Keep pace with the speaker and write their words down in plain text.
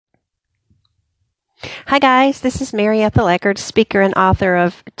Hi, guys. This is Mary Ethel Eckert, speaker and author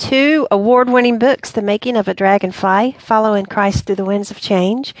of 2 award-winning books, The Making of a Dragonfly, Following Christ Through the Winds of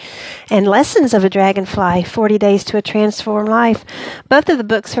Change, and Lessons of a Dragonfly, 40 Days to a Transformed Life. Both of the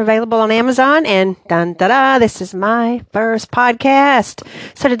books are available on Amazon, and dun-da-da, this is my first podcast.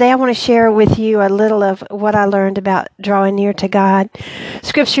 So today I want to share with you a little of what I learned about drawing near to God.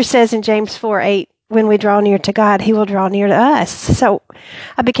 Scripture says in James 4:8, when we draw near to God, He will draw near to us. So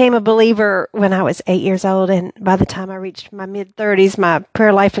I became a believer when I was 8 years old, and by the time I reached my mid-30s, my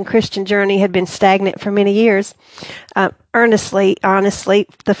prayer life and Christian journey had been stagnant for many years. Honestly,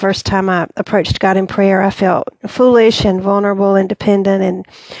 the first time I approached God in prayer, I felt foolish and vulnerable and dependent and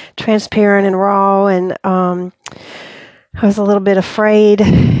transparent and raw, and I was a little bit afraid.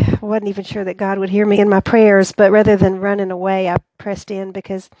 I wasn't even sure that God would hear me in my prayers, but rather than running away, I pressed in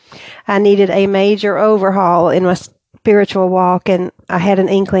because I needed a major overhaul in my spiritual walk, and I had an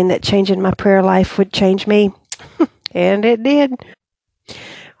inkling that changing my prayer life would change me, and it did.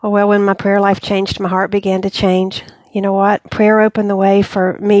 Well, when my prayer life changed, my heart began to change. You know what? Prayer opened the way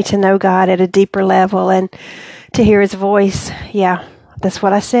for me to know God at a deeper level and to hear His voice. Yeah, that's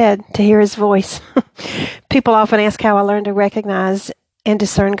what I said, to hear His voice. People often ask how I learned to recognize and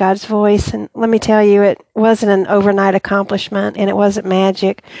discern God's voice. And let me tell you, it wasn't an overnight accomplishment, and it wasn't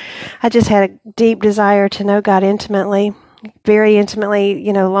magic. I just had a deep desire to know God intimately, very intimately.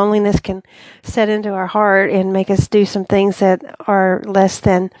 You know, loneliness can set into our heart and make us do some things that are less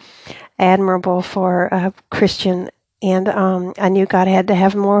than admirable for a Christian. And I knew God had to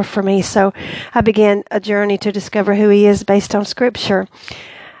have more for me. So I began a journey to discover who He is based on Scripture.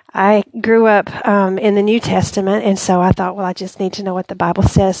 I grew up in the New Testament, and so I thought, well, I just need to know what the Bible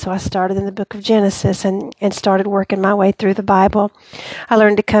says. So I started in the book of Genesis and started working my way through the Bible. I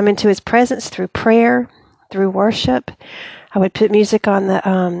learned to come into His presence through prayer, through worship. I would put music on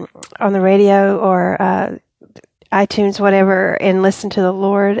the radio or iTunes, whatever, and listen to the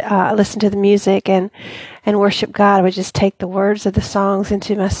Lord, listen to the music and worship God. I would just take the words of the songs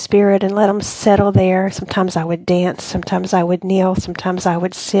into my spirit and let them settle there. Sometimes I would dance. Sometimes I would kneel. Sometimes I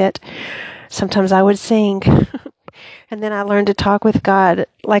would sit. Sometimes I would sing. And then I learned to talk with God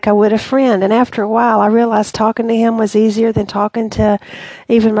like I would a friend. And after a while, I realized talking to Him was easier than talking to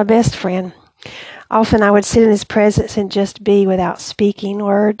even my best friend. Often I would sit in His presence and just be without speaking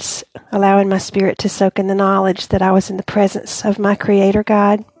words, allowing my spirit to soak in the knowledge that I was in the presence of my Creator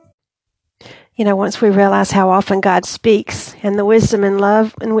God. You know, once we realize how often God speaks and the wisdom and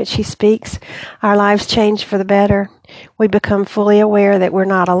love in which He speaks, our lives change for the better. We become fully aware that we're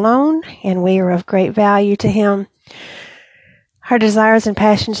not alone and we are of great value to Him. Our desires and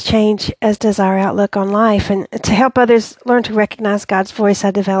passions change, as does our outlook on life. And to help others learn to recognize God's voice,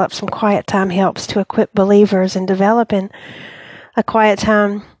 I developed some quiet time helps to equip believers in developing a quiet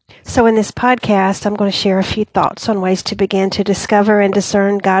time. So in this podcast, I'm going to share a few thoughts on ways to begin to discover and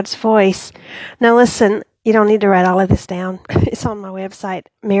discern God's voice. Now listen, you don't need to write all of this down. It's on my website,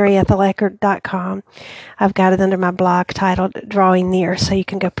 maryetheleckert.com. I've got it under my blog titled Drawing Near, so you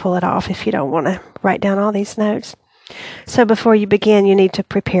can go pull it off if you don't want to write down all these notes. So before you begin, you need to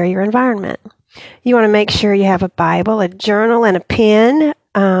prepare your environment. You want to make sure you have a Bible, a journal, and a pen.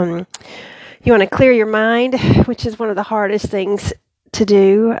 You want to clear your mind, which is one of the hardest things to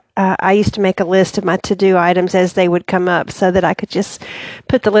do. I used to make a list of my to-do items as they would come up so that I could just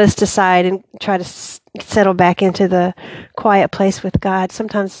put the list aside and try to settle back into the quiet place with God.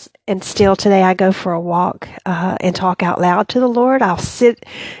 Sometimes, and still today, I go for a walk and talk out loud to the Lord. I'll sit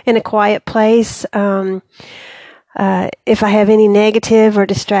in a quiet place. If I have any negative or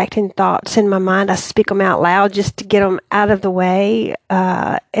distracting thoughts in my mind, I speak them out loud just to get them out of the way.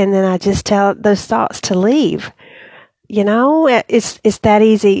 And then I just tell those thoughts to leave. You know, it's that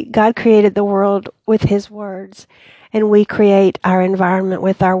easy. God created the world with His words, and we create our environment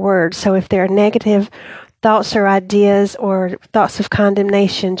with our words. So if there are negative thoughts or ideas or thoughts of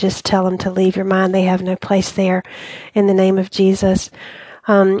condemnation, just tell them to leave your mind. They have no place there in the name of Jesus.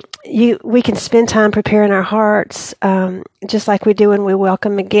 We can spend time preparing our hearts, just like we do when we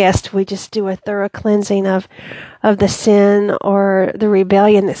welcome a guest. We just do a thorough cleansing of the sin or the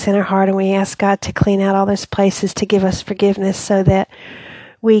rebellion that's in our heart, and we ask God to clean out all those places, to give us forgiveness, so that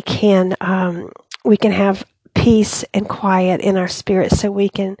we can have peace and quiet in our spirit, so we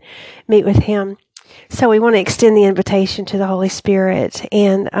can meet with Him. So we want to extend the invitation to the Holy Spirit,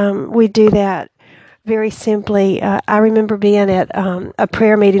 and we do that very simply. I remember being at a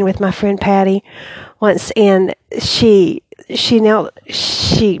prayer meeting with my friend Patty once, and she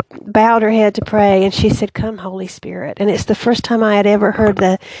she bowed her head to pray, and she said, "Come, Holy Spirit." And it's the first time I had ever heard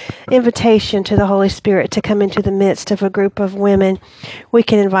the invitation to the Holy Spirit to come into the midst of a group of women. We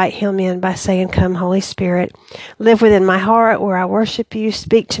can invite him in by saying, "Come, Holy Spirit, live within my heart where I worship you.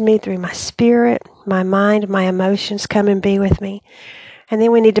 Speak to me through my spirit, my mind, my emotions. Come and be with me." And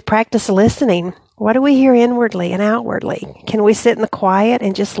then we need to practice listening. What do we hear inwardly and outwardly? Can we sit in the quiet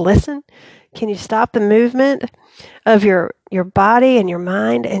and just listen? Can you stop the movement of your body and your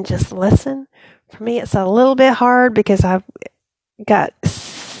mind and just listen? For me, it's a little bit hard because I've got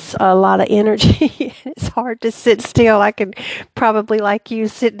a lot of energy. It's hard to sit still. I can probably, like you,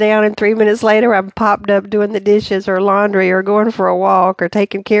 sit down and 3 minutes later I'm popped up doing the dishes or laundry or going for a walk or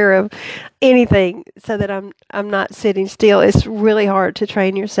taking care of anything so that I'm not sitting still. It's really hard to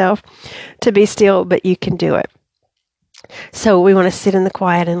train yourself to be still, but you can do it. So we want to sit in the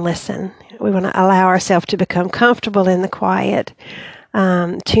quiet and listen. We want to allow ourselves to become comfortable in the quiet.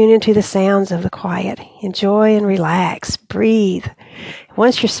 Tune into the sounds of the quiet. Enjoy and relax. Breathe.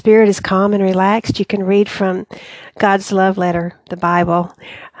 Once your spirit is calm and relaxed, you can read from God's love letter, the Bible.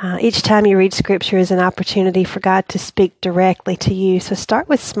 Each time you read Scripture is an opportunity for God to speak directly to you. So start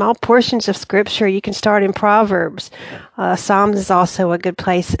with small portions of Scripture. You can start in Proverbs. Psalms is also a good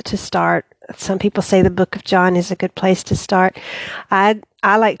place to start. Some people say the book of John is a good place to start.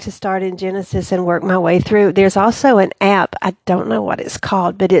 I like to start in Genesis and work my way through. There's also an app. I don't know what it's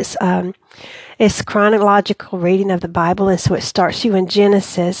called, but it's chronological reading of the Bible, and so it starts you in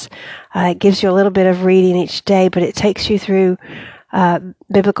Genesis. It gives you a little bit of reading each day, but it takes you through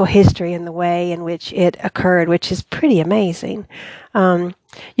biblical history and the way in which it occurred, which is pretty amazing.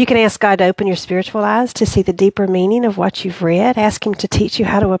 You can ask God to open your spiritual eyes to see the deeper meaning of what you've read. Ask Him to teach you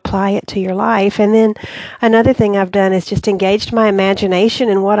how to apply it to your life. And then another thing I've done is just engaged my imagination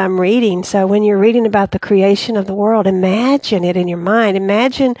in what I'm reading. So when you're reading about the creation of the world, imagine it in your mind.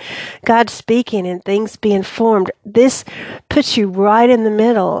 Imagine God speaking and things being formed. This puts you right in the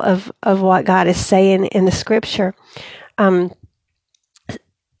middle of what God is saying in the Scripture. And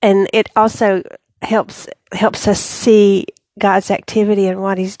it also helps us see God's activity and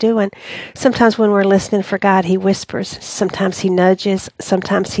what He's doing. Sometimes when we're listening for God, He whispers. Sometimes He nudges.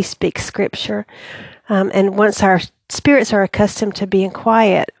 Sometimes He speaks Scripture. And once our spirits are accustomed to being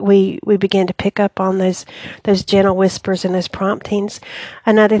quiet, we begin to pick up on those gentle whispers and those promptings.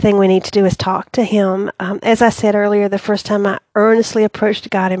 Another thing we need to do is talk to Him. As I said earlier, the first time I earnestly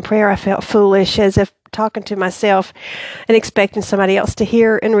approached God in prayer, I felt foolish, as if talking to myself and expecting somebody else to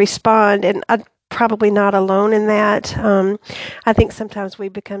hear and respond. And I'm probably not alone in that. I think sometimes we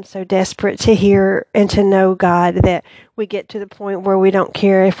become so desperate to hear and to know God that we get to the point where we don't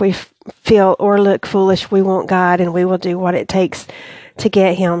care if we feel or look foolish. We want God, and we will do what it takes to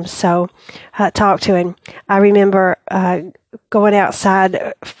get Him. So talk to Him. I remember going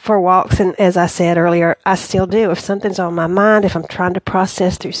outside for walks, and as I said earlier, I still do. If something's on my mind, if I'm trying to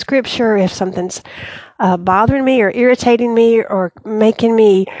process through Scripture, if something's bothering me or irritating me or making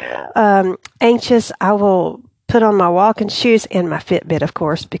me anxious, I will put on my walking shoes and my Fitbit, of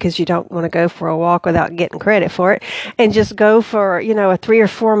course, because you don't want to go for a walk without getting credit for it, and just go for, a 3 or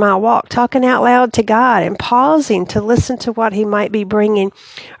 4 mile walk, talking out loud to God and pausing to listen to what He might be bringing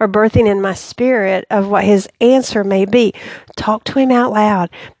or birthing in my spirit of what His answer may be. Talk to Him out loud,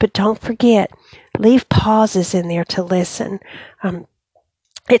 but don't forget, leave pauses in there to listen.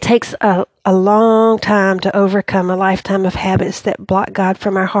 It takes a long time to overcome a lifetime of habits that block God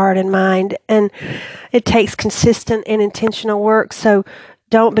from our heart and mind. And it takes consistent and intentional work. So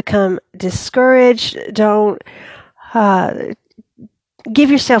don't become discouraged. Don't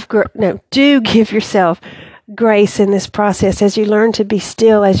give yourself grace in this process as you learn to be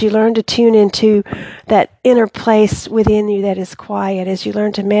still, as you learn to tune into that inner place within you that is quiet, as you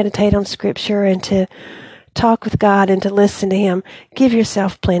learn to meditate on Scripture and to talk with God and to listen to Him. Give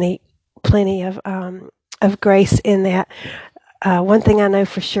yourself plenty of grace in that. One thing I know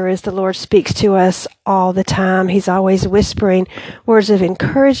for sure is the Lord speaks to us all the time. He's always whispering words of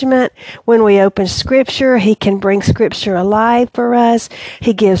encouragement. When we open Scripture, He can bring Scripture alive for us.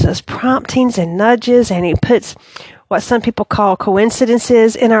 He gives us promptings and nudges, and He puts what some people call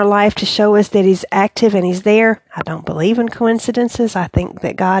coincidences in our life to show us that He's active and He's there. I don't believe in coincidences. I think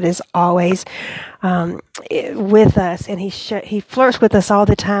that God is always with us, and He flirts with us all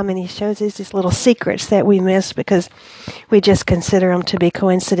the time, and He shows us these little secrets that we miss because we just consider them to be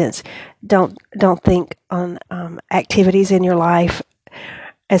coincidence. Don't think on activities in your life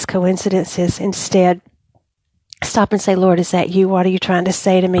as coincidences. Instead, stop and say, Lord, is that You? What are You trying to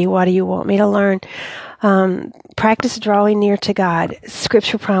say to me? What do You want me to learn? Practice drawing near to God.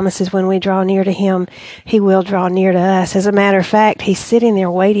 Scripture promises when we draw near to Him, He will draw near to us. As a matter of fact, He's sitting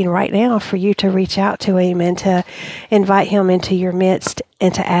there waiting right now for you to reach out to Him and to invite Him into your midst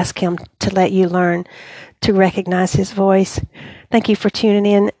and to ask Him to let you learn to recognize His voice. Thank you for tuning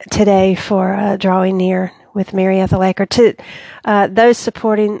in today for Drawing Near with Mary Ethel Eckerd. To those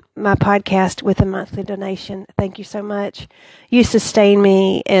supporting my podcast with a monthly donation, thank you so much. You sustain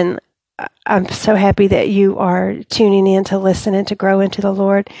me, and I'm so happy that you are tuning in to listen and to grow into the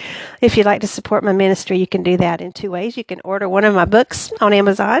Lord. If you'd like to support my ministry, you can do that in two ways. You can order one of my books on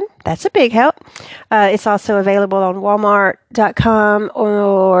Amazon. That's a big help. It's also available on Walmart.com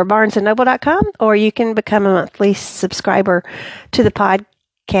or BarnesandNoble.com, or you can become a monthly subscriber to the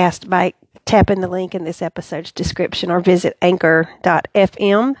podcast by tapping the link in this episode's description, or visit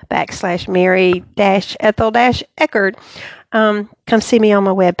anchor.fm/Mary-Ethel-Eckerd. Come see me on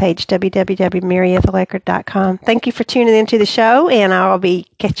my webpage, www.maryetheleckrd.com. Thank you for tuning into the show, and I'll be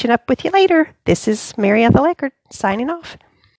catching up with you later. This is Mary Ethel Eckerd, signing off.